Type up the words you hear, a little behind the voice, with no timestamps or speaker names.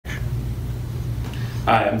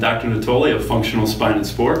Hi, I'm Dr. Natoli of Functional Spine and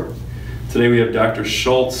Sport. Today we have Dr.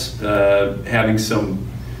 Schultz having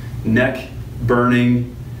some neck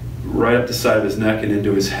burning right up the side of his neck and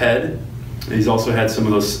into his head. And he's also had some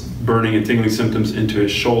of those burning and tingling symptoms into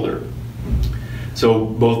his shoulder. So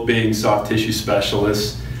both being soft tissue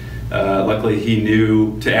specialists, luckily he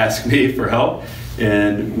knew to ask me for help,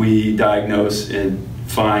 and we diagnose and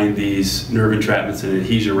find these nerve entrapments and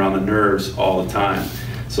adhesion around the nerves all the time.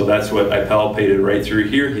 So that's what I palpated right through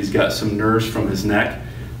here. He's got some nerves from his neck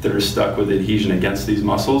that are stuck with adhesion against these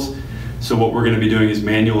muscles. So what we're going to be doing is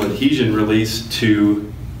manual adhesion release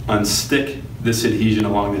to unstick this adhesion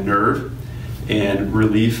along the nerve and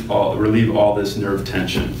relieve all this nerve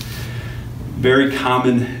tension. Very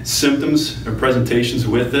common symptoms or presentations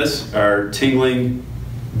with this are tingling,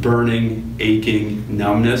 burning, aching,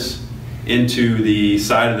 numbness into the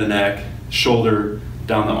side of the neck, shoulder,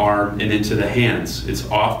 down the arm, and into the hands. It's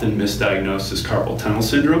often misdiagnosed as carpal tunnel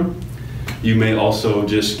syndrome. You may also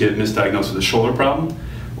just get misdiagnosed with a shoulder problem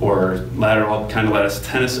or lateral candidatus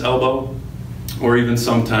tennis elbow, or even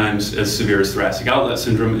sometimes as severe as thoracic outlet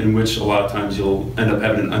syndrome, in which a lot of times you'll end up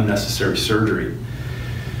having an unnecessary surgery.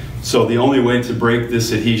 So the only way to break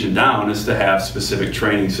this adhesion down is to have specific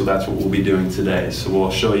training, so that's what we'll be doing today. So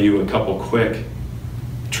we'll show you a couple quick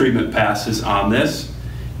treatment passes on this,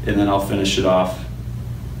 and then I'll finish it off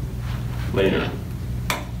later.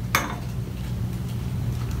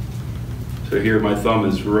 So here my thumb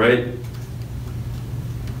is right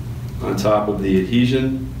on top of the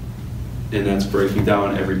adhesion, and that's breaking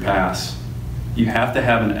down every pass. You have to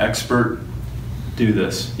have an expert do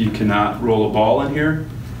this. You cannot roll a ball in here.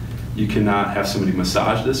 You cannot have somebody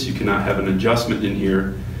massage this. You cannot have an adjustment in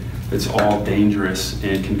here. It's all dangerous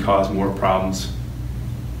and can cause more problems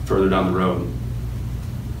further down the road.